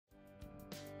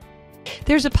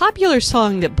There's a popular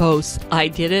song that boasts, "I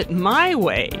did it my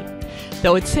way."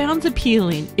 Though it sounds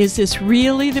appealing, is this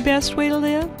really the best way to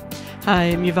live?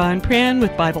 Hi, I'm Yvonne Pran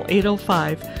with Bible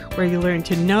 805, where you learn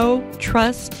to know,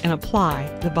 trust, and apply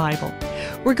the Bible.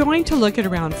 We're going to look at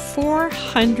around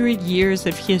 400 years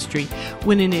of history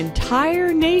when an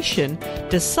entire nation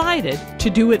decided to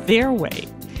do it their way.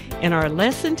 And our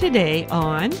lesson today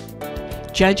on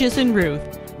Judges and Ruth,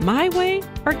 my way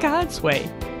or God's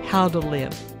way, how to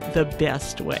live the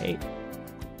best way.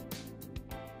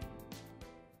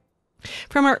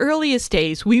 From our earliest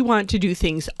days, we want to do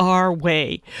things our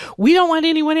way. We don't want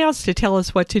anyone else to tell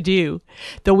us what to do.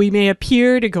 Though we may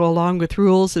appear to go along with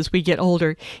rules as we get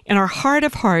older, in our heart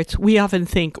of hearts, we often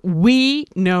think we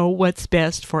know what's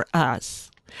best for us.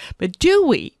 But do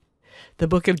we? The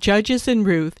book of Judges and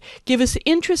Ruth give us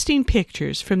interesting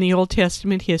pictures from the Old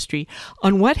Testament history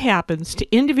on what happens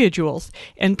to individuals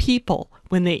and people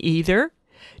when they either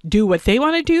do what they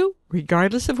want to do,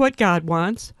 regardless of what God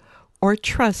wants, or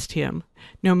trust Him,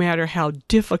 no matter how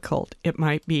difficult it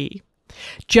might be.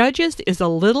 Judges is a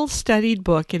little studied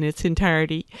book in its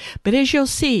entirety, but as you'll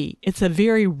see, it's a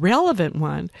very relevant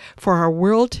one for our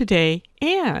world today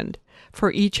and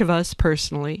for each of us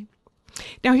personally.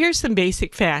 Now here's some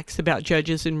basic facts about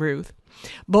Judges and Ruth.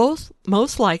 Both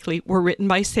most likely were written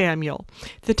by Samuel.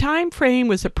 The time frame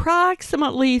was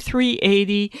approximately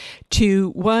 380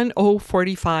 to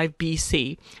 1045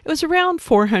 BC. It was around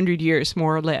 400 years,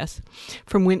 more or less,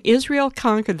 from when Israel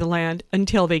conquered the land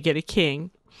until they get a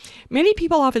king. Many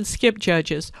people often skip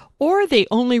Judges, or they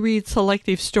only read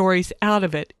selective stories out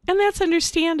of it, and that's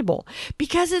understandable,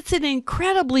 because it's an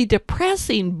incredibly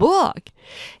depressing book,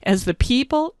 as the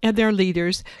people and their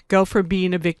leaders go from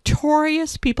being a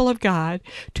victorious people of God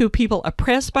to a people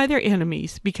oppressed by their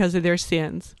enemies because of their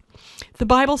sins. The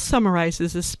Bible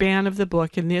summarizes the span of the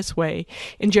book in this way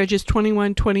in Judges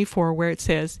 21:24, where it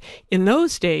says, "In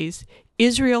those days,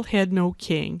 Israel had no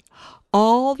king.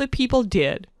 All the people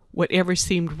did whatever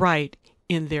seemed right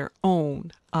in their own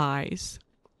eyes."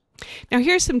 Now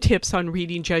here's some tips on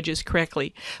reading Judges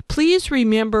correctly. Please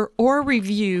remember or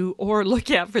review or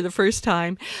look at for the first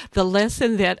time the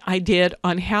lesson that I did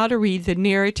on how to read the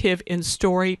narrative and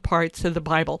story parts of the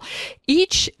Bible.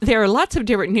 There are lots of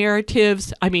different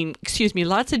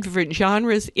lots of different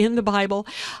genres in the Bible.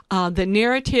 The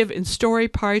narrative and story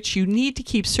parts, you need to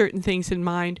keep certain things in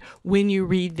mind when you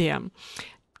read them.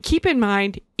 Keep in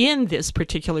mind, in this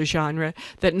particular genre,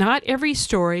 that not every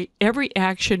story, every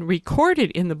action recorded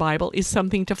in the Bible is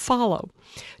something to follow.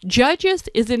 Judges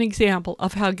is an example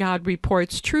of how God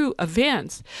reports true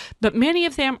events, but many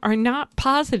of them are not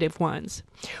positive ones.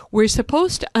 We're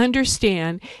supposed to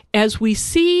understand, as we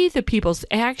see the people's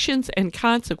actions and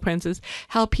consequences,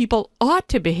 how people ought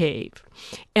to behave,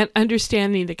 and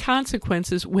understanding the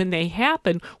consequences when they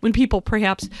happen, when people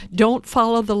perhaps don't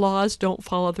follow the laws, don't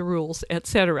follow the rules,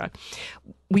 etc.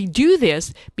 We do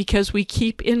this because we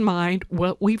keep in mind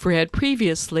what we've read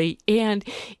previously, and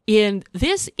in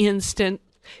this instant,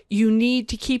 you need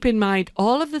to keep in mind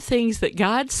all of the things that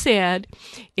God said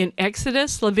in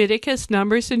Exodus, Leviticus,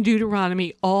 Numbers, and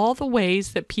Deuteronomy, all the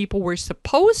ways that people were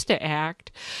supposed to act,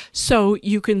 so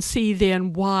you can see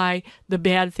then why the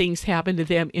bad things happen to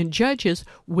them in Judges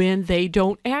when they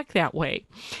don't act that way.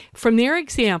 From their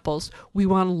examples, we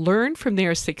want to learn from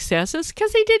their successes,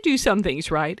 because they did do some things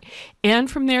right,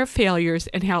 and from their failures,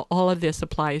 and how all of this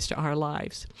applies to our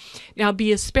lives. Now,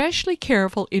 be especially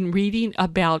careful in reading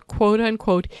about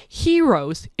quote-unquote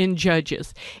heroes in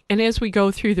Judges, and as we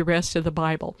go through the rest of the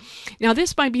Bible. Now,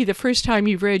 this might be the first time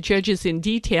you've read Judges in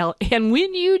detail, and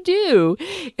when you do,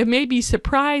 it may be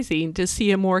surprising to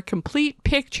see a more complete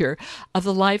picture of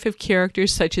the life of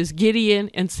characters such as Gideon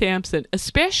and Samson,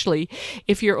 especially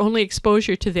if your only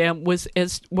exposure to them was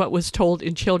as what was told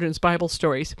in children's Bible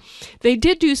stories. They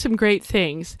did do some great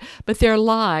things, but their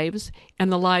lives,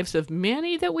 and the lives of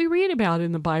many that we read about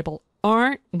in the Bible,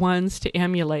 aren't ones to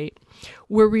emulate.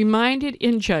 We're reminded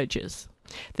in Judges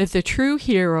that the true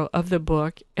hero of the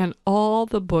book and all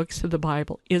the books of the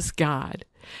Bible is God,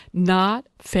 not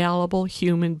fallible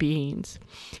human beings.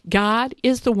 God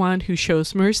is the one who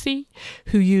shows mercy,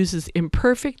 who uses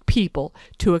imperfect people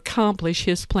to accomplish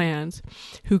His plans,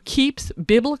 who keeps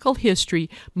biblical history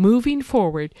moving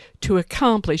forward to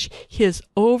accomplish His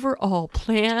overall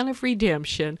plan of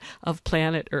redemption of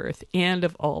planet Earth and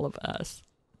of all of us.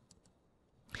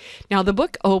 Now, the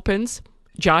book opens,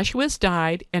 Joshua's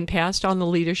died and passed on the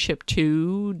leadership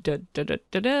to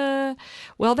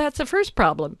Well, that's the first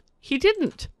problem. He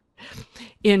didn't.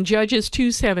 In Judges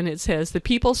 2:7, it says, "The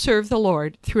people served the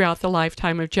Lord throughout the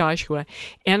lifetime of Joshua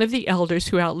and of the elders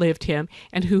who outlived him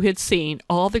and who had seen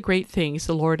all the great things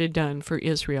the Lord had done for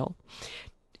Israel."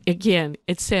 Again,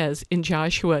 it says in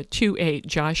Joshua 2:8,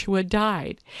 Joshua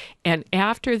died, and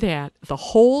after that, the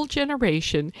whole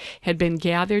generation had been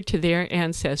gathered to their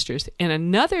ancestors, and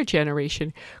another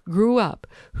generation grew up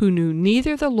who knew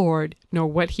neither the Lord nor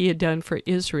what he had done for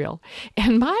Israel.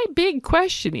 And my big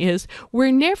question is, we're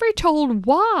never told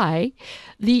why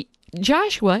the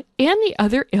Joshua and the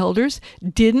other elders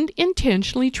didn't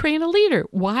intentionally train a leader.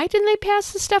 Why didn't they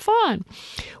pass the stuff on?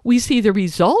 We see the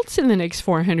results in the next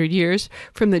 400 years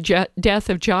from the death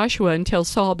of Joshua until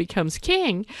Saul becomes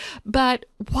king. But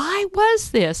why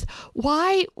was this?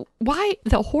 Why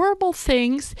the horrible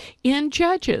things in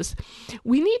Judges?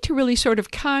 We need to really sort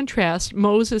of contrast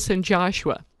Moses and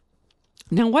Joshua.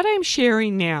 Now, what I'm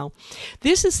sharing now,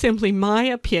 this is simply my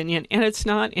opinion, and it's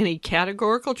not any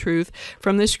categorical truth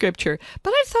from the scripture,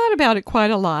 but I've thought about it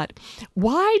quite a lot.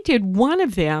 Why did one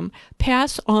of them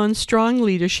pass on strong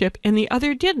leadership and the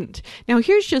other didn't? Now,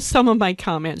 here's just some of my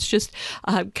comments. Just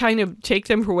kind of take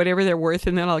them for whatever they're worth,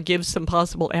 and then I'll give some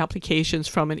possible applications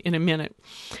from it in a minute.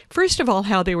 First of all,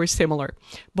 how they were similar.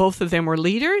 Both of them were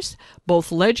leaders, both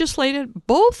legislated,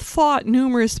 both fought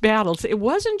numerous battles. It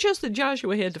wasn't just that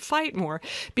Joshua had to fight more,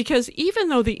 because even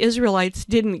though the Israelites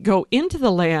didn't go into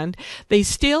the land, they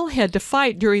still had to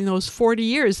fight during those 40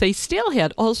 years. They still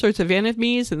had all sorts of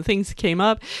enemies and things that came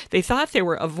up. They thought they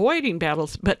were avoiding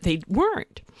battles, but they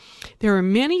weren't. There are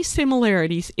many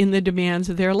similarities in the demands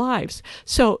of their lives.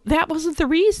 So that wasn't the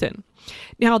reason.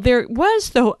 Now, there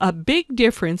was, though, a big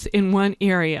difference in one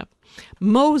area.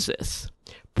 Moses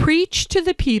preached to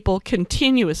the people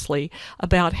continuously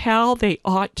about how they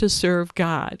ought to serve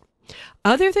God.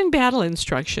 Other than battle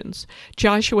instructions,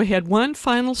 Joshua had one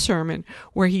final sermon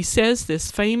where he says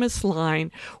this famous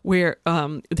line where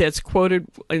that's quoted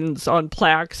on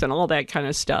plaques and all that kind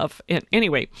of stuff. And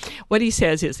anyway, what he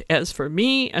says is, "As for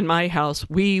me and my house,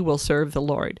 we will serve the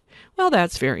Lord." Well,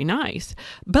 that's very nice.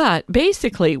 But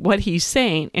basically what he's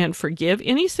saying, and forgive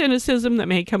any cynicism that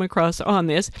may come across on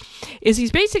this, is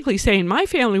he's basically saying, my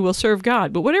family will serve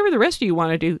God, but whatever the rest of you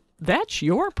want to do, that's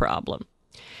your problem.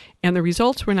 And the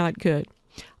results were not good.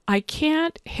 I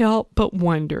can't help but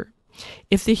wonder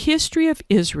if the history of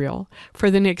Israel for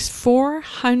the next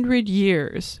 400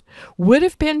 years would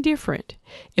have been different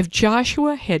if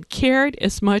Joshua had cared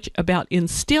as much about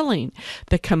instilling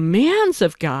the commands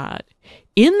of God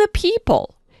in the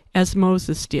people as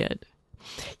Moses did.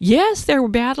 Yes, there were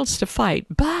battles to fight,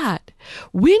 but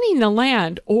winning the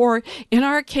land, or in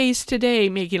our case today,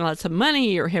 making lots of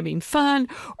money or having fun,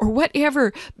 or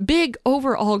whatever big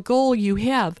overall goal you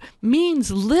have,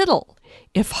 means little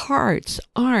if hearts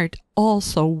aren't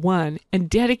also won and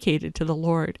dedicated to the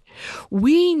Lord.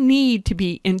 We need to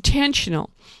be intentional,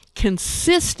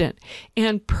 consistent,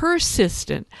 and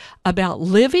persistent about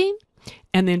living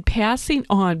and then passing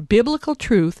on biblical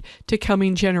truth to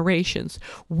coming generations.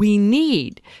 We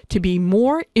need to be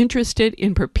more interested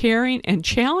in preparing and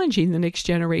challenging the next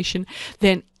generation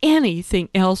than anything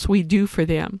else we do for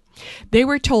them. They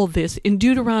were told this in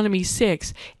Deuteronomy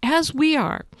 6, as we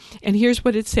are. And here's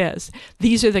what it says.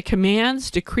 "These are the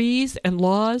commands, decrees, and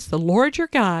laws the Lord your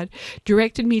God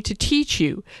directed me to teach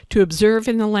you to observe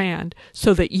in the land,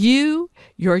 so that you,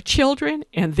 your children,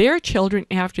 and their children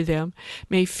after them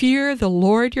may fear the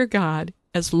Lord your God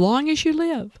as long as you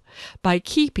live, by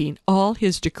keeping all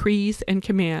his decrees and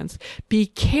commands. Be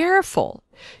careful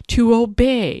to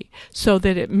obey, so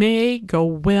that it may go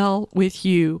well with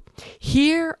you.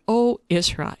 Hear, O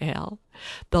Israel,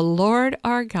 the Lord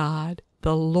our God,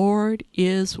 the Lord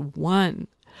is one.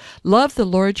 Love the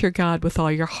Lord your God with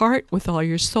all your heart, with all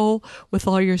your soul, with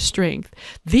all your strength.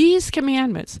 These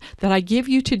commandments that I give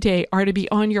you today are to be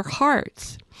on your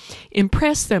hearts.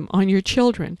 Impress them on your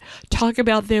children. Talk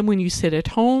about them when you sit at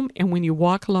home and when you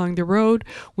walk along the road,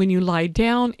 when you lie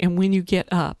down and when you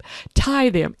get up. Tie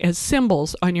them as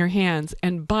symbols on your hands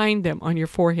and bind them on your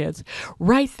foreheads.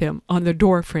 Write them on the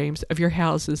door frames of your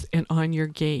houses and on your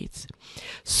gates."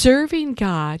 Serving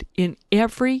God in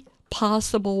every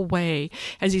possible way,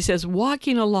 as he says,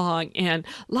 walking along and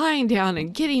lying down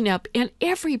and getting up in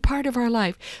every part of our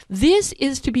life. This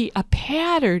is to be a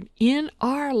pattern in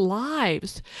our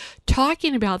lives,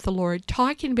 talking about the Lord,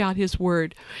 talking about his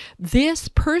word. This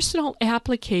personal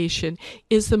application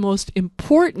is the most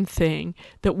important thing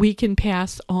that we can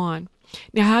pass on.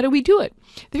 Now, how do we do it?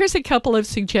 There's a couple of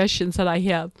suggestions that I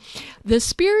have. The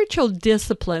spiritual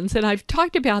disciplines, and I've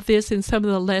talked about this in some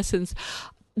of the lessons,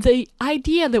 the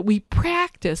idea that we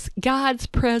practice God's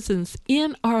presence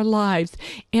in our lives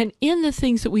and in the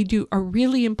things that we do are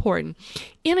really important.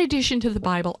 In addition to the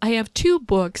Bible, I have 2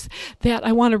 books that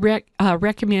I want to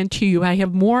recommend to you. I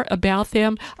have more about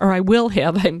them, or I will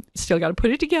have. I'm still got to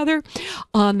put it together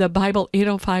on the Bible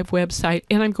 805 website,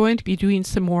 and I'm going to be doing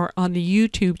some more on the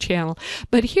YouTube channel.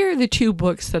 But here are the 2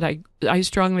 books that I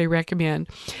strongly recommend.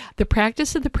 The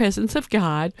Practice of the Presence of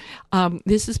God.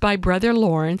 This is by Brother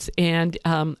Lawrence, and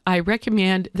I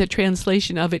recommend the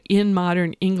translation of it in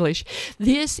modern English.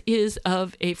 This is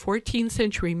of a 14th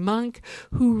century monk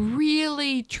who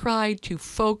really tried to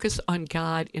focus on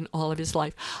God in all of his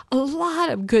life. A lot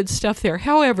of good stuff there.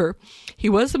 However, he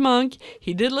was a monk.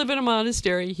 He did live in a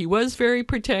monastery. He was very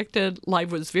protected.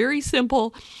 Life was very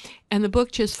simple. And the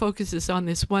book just focuses on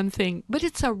this one thing. But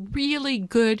it's a really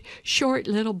good, short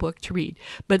little book to read.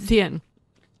 But then,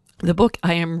 the book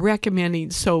I am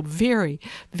recommending so very,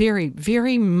 very,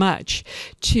 very much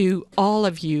to all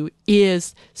of you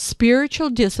is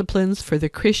Spiritual Disciplines for the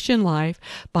Christian Life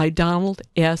by Donald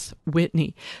S.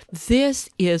 Whitney. This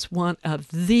is one of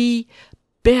the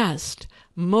best,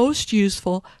 most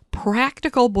useful,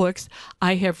 practical books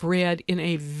I have read in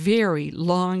a very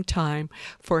long time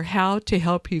for how to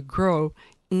help you grow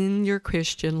in your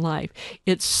Christian life.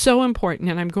 It's so important,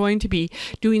 and I'm going to be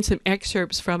doing some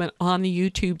excerpts from it on the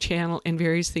YouTube channel and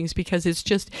various things because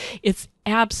it's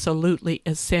absolutely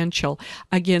essential.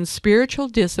 Again, Spiritual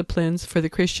Disciplines for the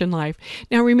Christian Life.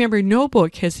 Now remember, no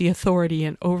book has the authority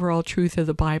and overall truth of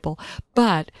the Bible,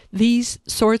 but these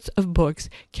sorts of books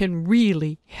can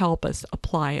really help us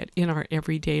apply it in our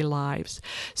everyday lives.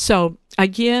 So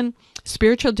again,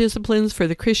 Spiritual Disciplines for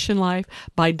the Christian Life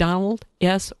by Donald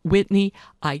S. Whitney.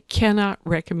 I cannot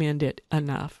recommend it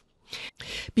enough.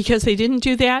 Because they didn't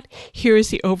do that, here is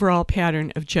the overall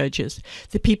pattern of Judges.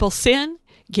 The people sin,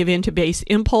 give in to base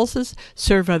impulses,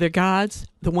 serve other gods,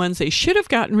 the ones they should have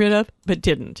gotten rid of but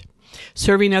didn't.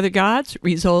 Serving other gods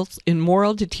results in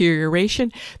moral deterioration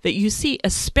that you see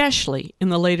especially in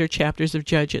the later chapters of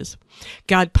Judges.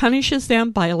 God punishes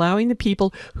them by allowing the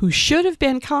people who should have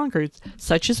been conquered,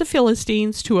 such as the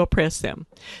Philistines, to oppress them.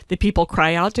 The people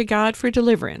cry out to God for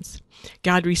deliverance.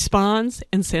 God responds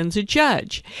and sends a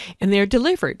judge, and they're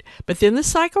delivered. But then the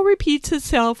cycle repeats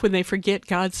itself when they forget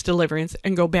God's deliverance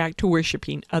and go back to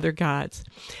worshiping other gods.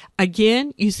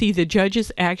 Again, you see the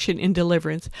judge's action in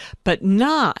deliverance, but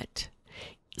not,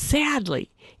 sadly,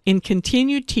 in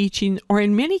continued teaching, or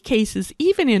in many cases,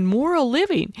 even in moral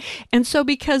living. And so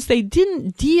because they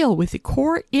didn't deal with the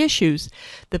core issues,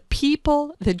 the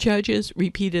people, the judges,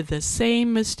 repeated the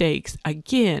same mistakes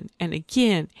again and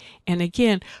again and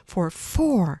again for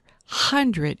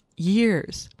 400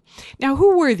 years. Now,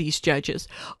 who were these judges?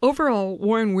 Overall,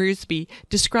 Warren Wiersbe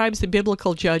describes the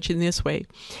biblical judge in this way.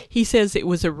 He says it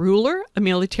was a ruler, a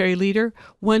military leader,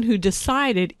 one who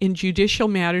decided in judicial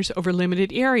matters over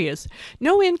limited areas.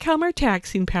 No income or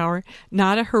taxing power,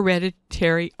 not a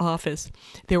hereditary office.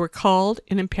 They were called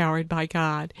and empowered by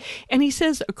God. And he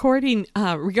says, regarding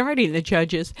the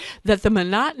judges, that the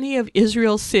monotony of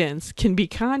Israel's sins can be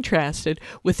contrasted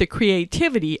with the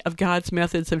creativity of God's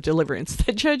methods of deliverance.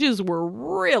 The judges were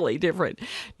really different.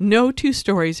 No 2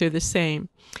 stories are the same.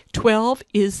 12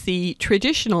 is the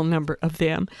traditional number of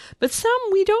them, but some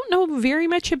we don't know very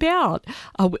much about,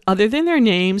 other than their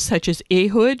names such as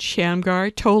Ehud, Shamgar,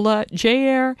 Tola,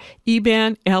 Jair,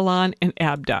 Eben, Elon, and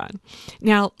Abdon.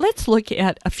 Now, let's look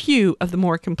at a few of the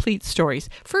more complete stories.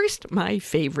 First, my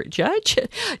favorite judge,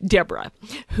 Deborah,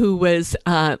 who's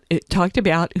talked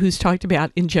about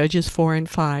in Judges 4 and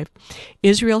 5.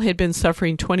 Israel had been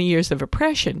suffering 20 years of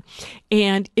oppression,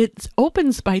 and it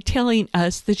opens by telling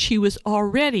us that she was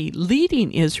already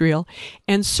leading Israel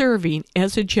and serving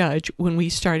as a judge when we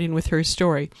start in with her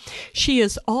story. She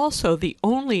is also the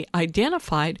only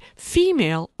identified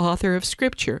female author of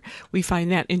Scripture. We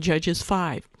find that in Judges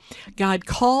 5. God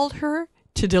called her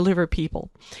to deliver people.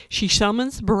 She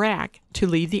summons Barak to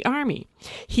lead the army.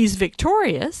 He's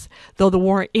victorious, though the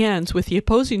war ends with the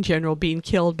opposing general being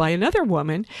killed by another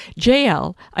woman,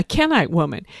 Jael, a Kenite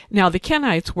woman. Now, the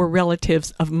Kenites were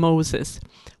relatives of Moses.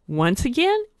 Once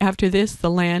again, after this, the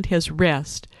land has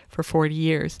rest for 40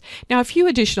 years. Now, a few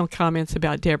additional comments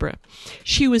about Deborah.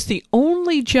 She was the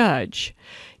only judge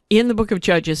in the book of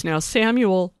Judges. Now,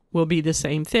 Samuel will be the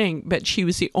same thing, but she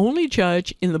was the only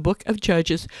judge in the book of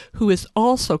Judges who is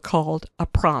also called a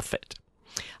prophet.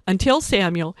 Until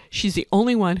Samuel, she's the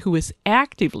only one who was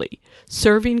actively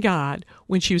serving God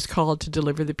when she was called to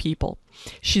deliver the people.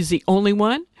 She's the only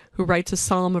one who writes a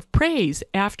psalm of praise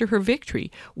after her victory,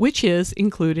 which is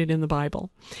included in the Bible.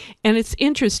 And it's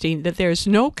interesting that there's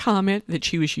no comment that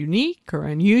she was unique or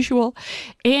unusual,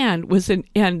 and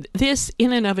this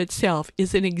in and of itself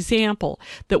is an example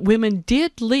that women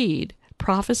did lead,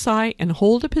 prophesy, and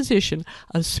hold a position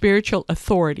of spiritual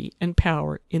authority and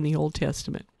power in the Old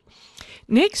Testament.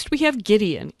 Next, we have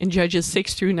Gideon in Judges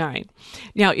 6 through 9.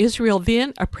 Now, Israel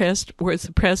then was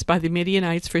oppressed by the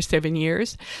Midianites for 7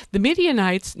 years. The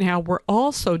Midianites now were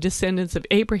also descendants of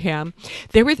Abraham.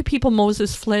 They were the people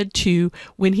Moses fled to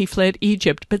when he fled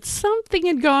Egypt, but something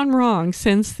had gone wrong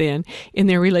since then in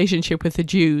their relationship with the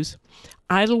Jews.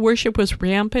 Idol worship was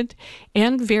rampant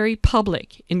and very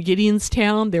public. In Gideon's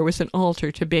town, there was an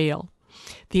altar to Baal.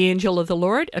 The angel of the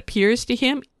Lord appears to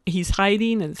him. He's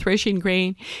hiding and threshing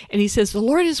grain, and he says, "The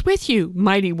Lord is with you,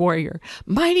 mighty warrior,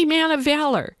 mighty man of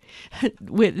valor."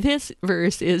 With this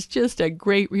verse is just a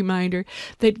great reminder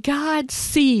that God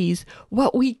sees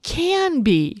what we can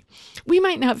be. We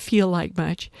might not feel like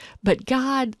much, but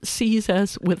God sees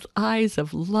us with eyes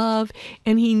of love,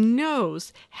 and he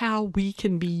knows how we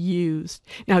can be used.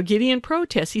 Now, Gideon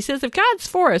protests. He says, if God's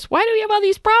for us, why do we have all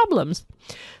these problems?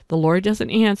 The Lord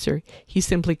doesn't answer. He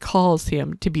simply calls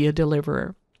him to be a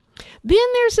deliverer. Then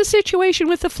there's the situation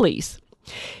with the fleece.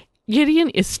 Gideon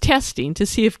is testing to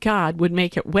see if God would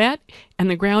make it wet and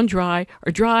the ground dry,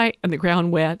 or dry and the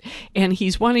ground wet, and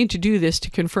he's wanting to do this to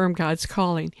confirm God's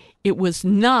calling. It was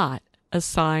not a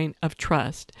sign of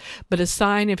trust, but a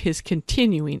sign of his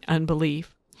continuing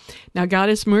unbelief. Now, God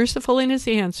is merciful in his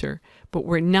answer, but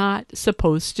we're not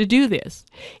supposed to do this.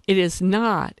 It is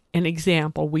not an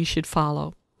example we should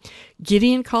follow.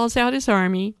 Gideon calls out his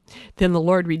army. Then the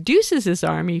Lord reduces his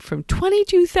army from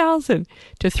 22,000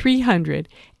 to 300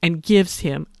 and gives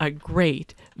him a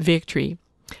great victory.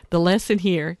 The lesson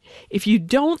here, if you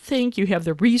don't think you have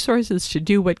the resources to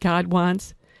do what God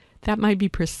wants, that might be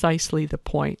precisely the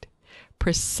point,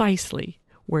 precisely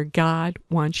where God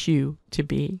wants you to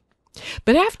be.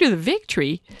 But after the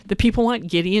victory, the people want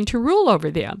Gideon to rule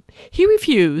over them. He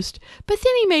refused, but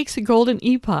then he makes a golden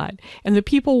ephod, and the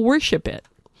people worship it.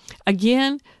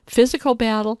 Again, physical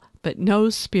battle, but no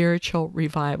spiritual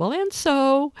revival. And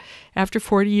so, after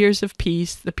 40 years of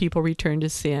peace, the people return to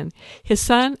sin. His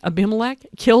son, Abimelech,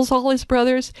 kills all his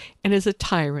brothers and is a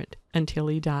tyrant until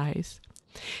he dies.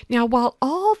 Now, while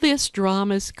all this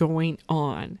drama is going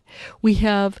on, we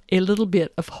have a little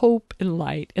bit of hope and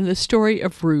light, and the story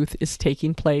of Ruth is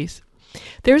taking place.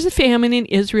 There's a famine in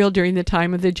Israel during the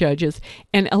time of the Judges,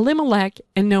 and Elimelech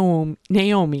and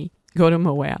Naomi go to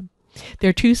Moab.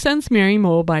 Their 2 sons marry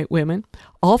Moabite women.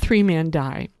 All 3 men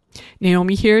die.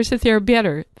 Naomi hears that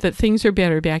things are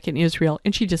better back in Israel,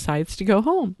 and she decides to go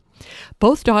home.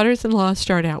 Both daughters-in-law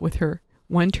start out with her.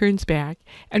 One turns back,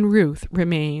 and Ruth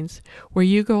remains. Where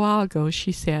you go, I'll go,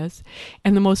 she says.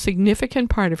 And the most significant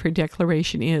part of her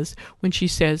declaration is when she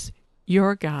says,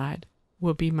 your God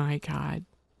will be my God.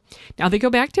 Now they go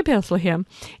back to Bethlehem,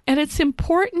 and it's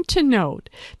important to note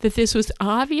that this was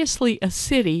obviously a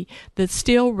city that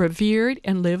still revered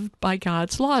and lived by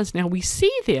God's laws. Now we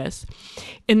see this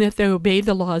in that they obeyed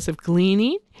the laws of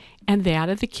gleaning and that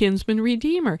of the kinsman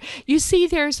redeemer. You see,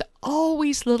 there's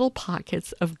always little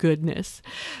pockets of goodness.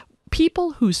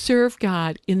 People who serve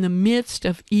God in the midst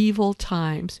of evil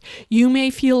times. You may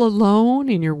feel alone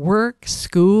in your work,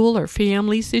 school, or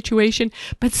family situation,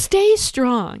 but stay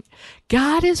strong.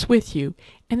 God is with you,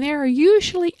 and there are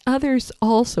usually others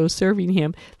also serving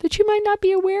him that you might not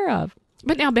be aware of.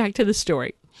 But now back to the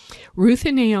story. Ruth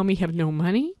and Naomi have no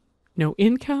money, no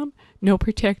income, no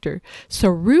protector. So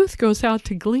Ruth goes out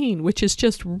to glean, which is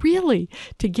just really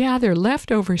to gather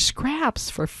leftover scraps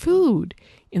for food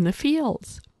in the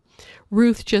fields.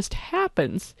 Ruth just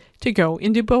happens to go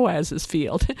into Boaz's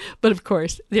field. But of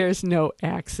course, there's no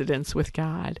accidents with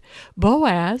God.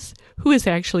 Boaz, who is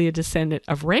actually a descendant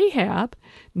of Rahab,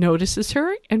 notices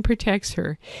her and protects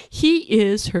her. He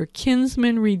is her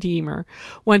kinsman redeemer,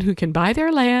 one who can buy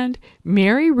their land,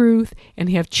 marry Ruth, and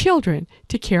have children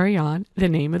to carry on the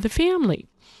name of the family.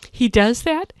 He does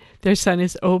that. Their son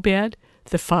is Obed,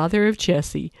 the father of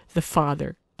Jesse, the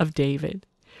father of David.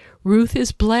 Ruth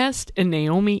is blessed, and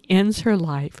Naomi ends her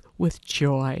life with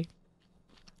joy.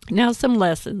 Now, some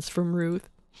lessons from Ruth.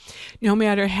 No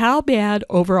matter how bad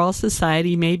overall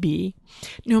society may be,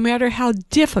 no matter how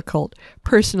difficult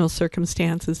personal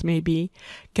circumstances may be,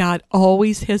 God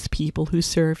always has people who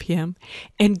serve him.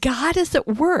 And God is at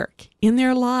work in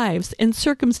their lives and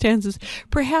circumstances,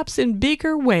 perhaps in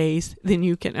bigger ways than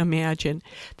you can imagine.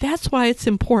 That's why it's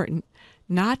important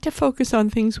not to focus on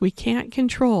things we can't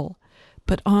control,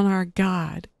 but on our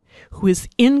God, who is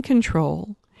in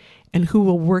control and who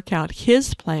will work out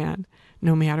his plan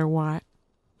no matter what.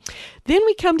 Then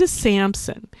we come to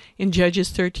Samson in Judges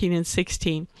 13 and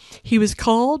 16. He was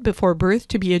called before birth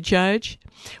to be a judge.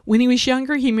 When he was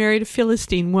younger, he married a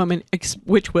Philistine woman,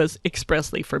 which was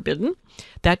expressly forbidden.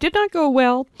 That did not go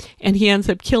well, and he ends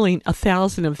up killing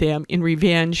 1,000 of them in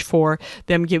revenge for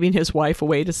them giving his wife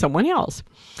away to someone else.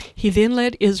 He then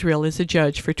led Israel as a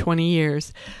judge for 20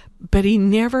 years, but he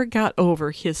never got over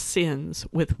his sins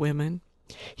with women.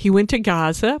 He went to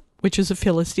Gaza, which is a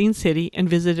Philistine city, and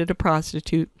visited a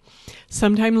prostitute.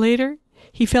 Sometime later,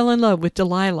 he fell in love with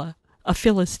Delilah, a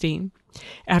Philistine.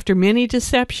 After many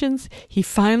deceptions, he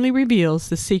finally reveals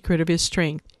the secret of his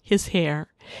strength, his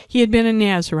hair. He had been a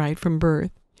Nazirite from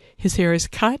birth. His hair is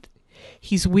cut,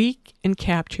 he's weak and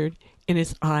captured, and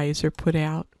his eyes are put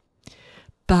out.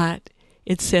 But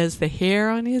it says the hair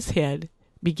on his head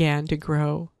began to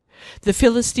grow. The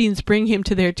Philistines bring him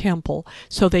to their temple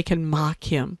so they can mock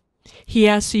him. He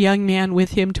asks a young man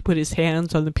with him to put his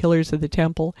hands on the pillars of the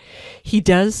temple. He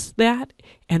does that,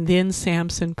 and then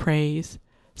Samson prays,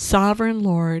 "Sovereign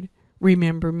Lord,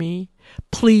 remember me.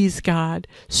 Please, God,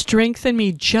 strengthen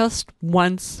me just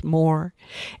once more,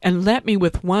 and let me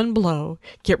with one blow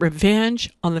get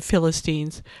revenge on the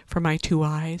Philistines for my 2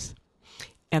 eyes."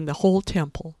 And the whole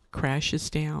temple crashes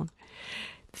down.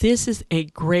 This is a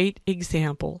great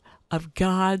example of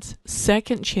God's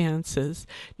second chances.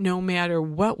 No matter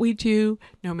what we do,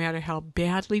 no matter how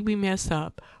badly we mess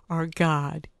up, our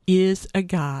God is a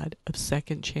God of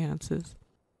second chances.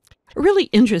 A really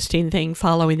interesting thing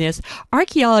following this,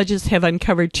 archaeologists have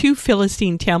uncovered 2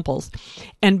 Philistine temples,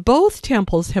 and both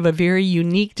temples have a very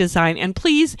unique design. And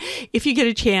please, if you get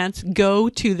a chance, go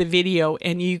to the video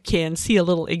and you can see a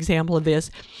little example of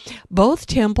this. Both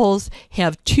temples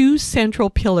have 2 central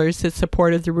pillars that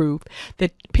supported the roof.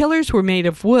 The pillars were made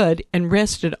of wood and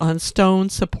rested on stone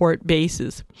support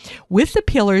bases. With the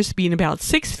pillars being about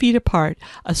 6 feet apart,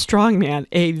 a strong man,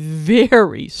 a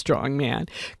very strong man,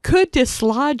 could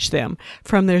dislodge them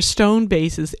from their stone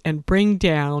bases and bring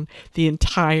down the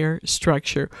entire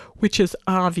structure, which is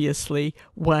obviously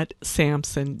what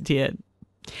Samson did.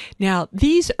 Now,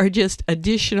 these are just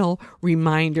additional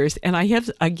reminders, and I have,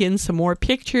 again, some more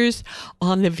pictures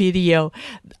on the video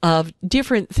of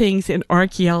different things in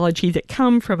archaeology that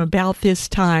come from about this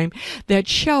time that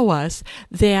show us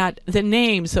that the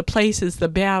names, the places, the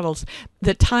battles,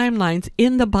 the timelines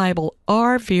in the Bible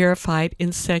are verified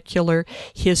in secular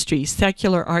history,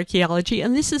 secular archaeology,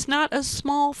 and this is not a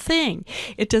small thing.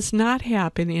 It does not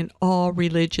happen in all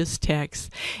religious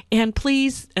texts. And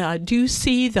please do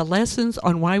see the lessons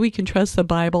on why we can trust the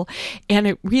Bible, and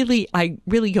I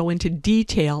really go into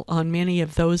detail on many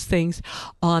of those things,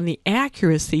 on the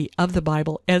accuracy of the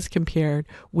Bible as compared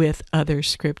with other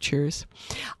scriptures.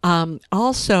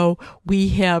 Also, we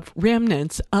have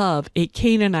remnants of a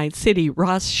Canaanite city,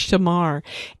 Ras Shamar.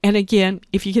 And again,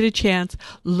 if you get a chance,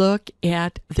 look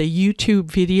at the YouTube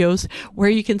videos where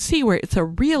you can see where it's a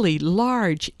really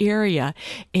large area.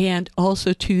 And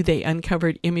also, too, they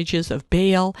uncovered images of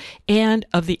Baal and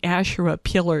of the Asherah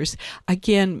pillars.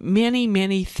 Again, many,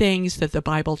 many things that the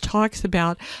Bible talks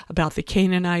about the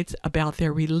Canaanites, about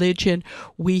their religion.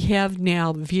 We have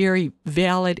now very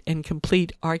valid and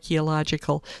complete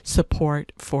archaeological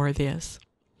support for this.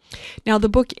 Now, the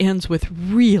book ends with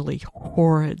really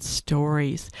horrid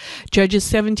stories. Judges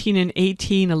 17 and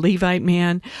 18, a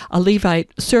Levite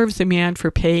serves a man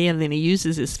for pay, and then he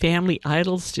uses his family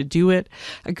idols to do it.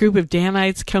 A group of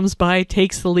Danites comes by,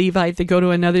 takes the Levite, they go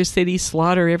to another city,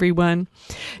 slaughter everyone.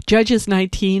 Judges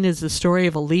 19 is the story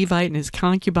of a Levite and his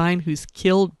concubine who's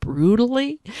killed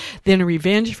brutally. Then, in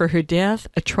revenge for her death,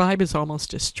 a tribe is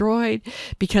almost destroyed.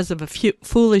 Because of a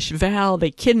foolish vow,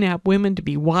 they kidnap women to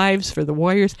be wives for the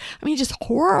warriors. I mean, just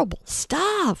horrible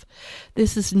stuff.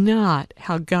 This is not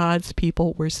how God's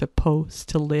people were supposed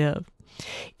to live.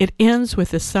 It ends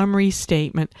with a summary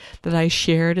statement that I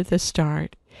shared at the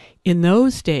start. In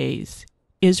those days,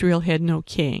 Israel had no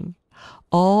king.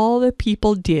 All the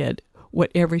people did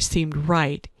whatever seemed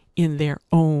right in their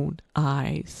own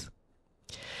eyes.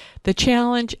 The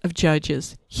challenge of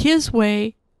Judges, his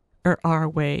way or our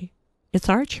way, it's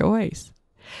our choice.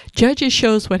 Judges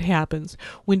shows what happens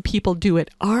when people do it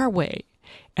our way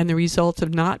and the results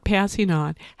of not passing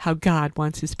on how God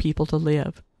wants his people to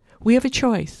live. We have a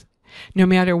choice. No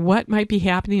matter what might be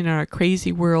happening in our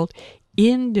crazy world,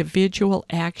 individual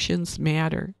actions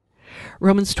matter.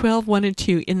 Romans 12, 1 and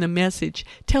 2 in the Message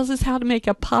tells us how to make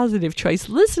a positive choice.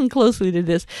 Listen closely to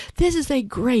this. This is a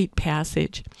great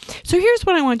passage. So here's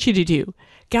what I want you to do.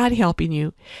 God helping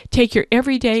you. Take your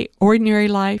everyday, ordinary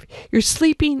life, your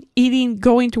sleeping, eating,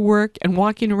 going to work, and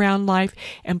walking around life,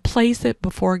 and place it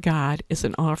before God as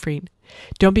an offering.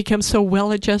 Don't become so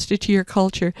well adjusted to your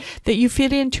culture that you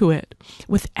fit into it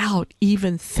without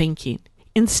even thinking.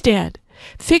 Instead,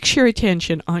 fix your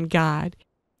attention on God.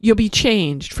 You'll be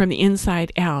changed from the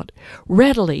inside out.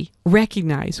 Readily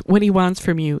recognize what He wants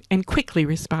from you and quickly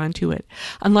respond to it.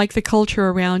 Unlike the culture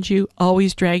around you,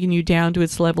 always dragging you down to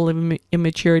its level of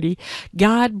immaturity,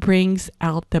 God brings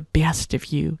out the best of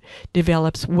you,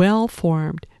 develops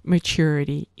well-formed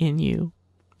maturity in you.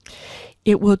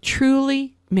 It will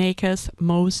truly make us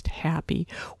most happy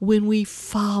when we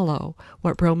follow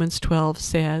what Romans 12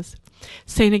 says.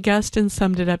 St. Augustine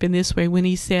summed it up in this way when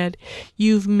he said,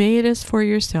 "You've made us for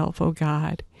yourself, O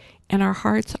God, and our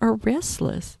hearts are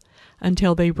restless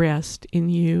until they rest in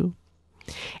you."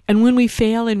 And when we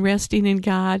fail in resting in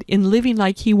God, in living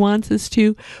like He wants us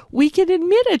to, we can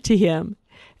admit it to Him.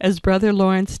 As Brother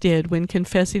Lawrence did when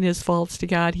confessing his faults to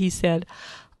God, he said,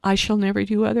 "I shall never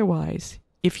do otherwise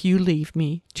if you leave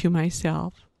me to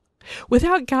myself."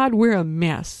 Without God, we're a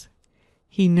mess.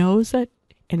 He knows it,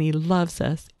 and He loves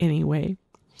us anyway.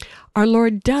 Our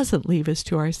Lord doesn't leave us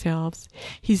to ourselves.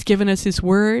 He's given us His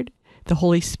Word, the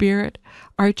Holy Spirit,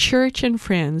 our church and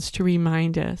friends to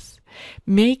remind us.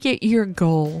 Make it your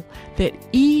goal that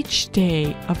each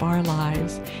day of our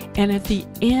lives and at the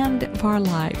end of our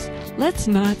lives, let's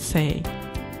not say,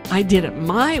 "I did it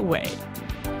my way,"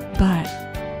 but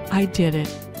 "I did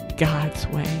it God's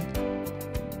way."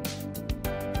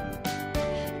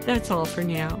 That's all for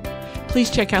now. Please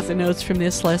check out the notes from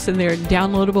this lesson. They're in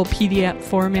downloadable PDF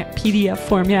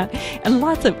format, and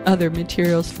lots of other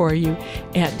materials for you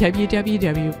at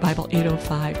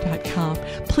www.bible805.com.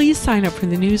 Please sign up for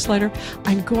the newsletter.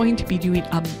 I'm going to be doing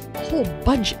a whole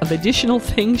bunch of additional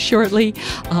things shortly,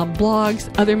 blogs,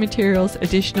 other materials,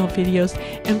 additional videos,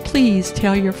 and please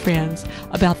tell your friends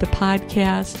about the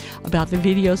podcast, about the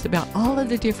videos, about all of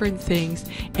the different things,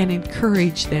 and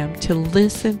encourage them to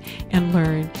listen and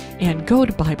learn and go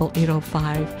to Bible 805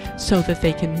 so that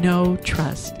they can know,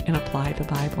 trust, and apply the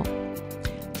Bible.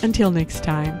 Until next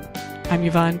time, I'm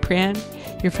Yvonne Pren,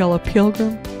 your fellow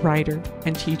pilgrim, writer,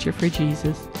 and teacher for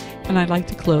Jesus, and I'd like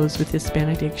to close with this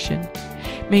benediction.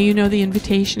 May you know the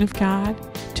invitation of God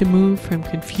to move from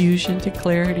confusion to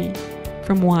clarity,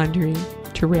 from wandering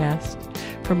to rest,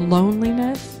 from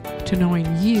loneliness to knowing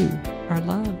you are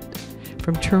loved,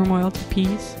 from turmoil to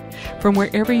peace, from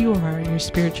wherever you are in your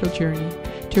spiritual journey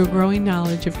to a growing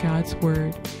knowledge of God's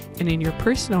Word, and in your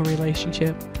personal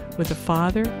relationship with the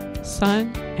Father, Son,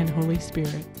 and Holy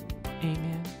Spirit.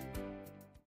 Amen.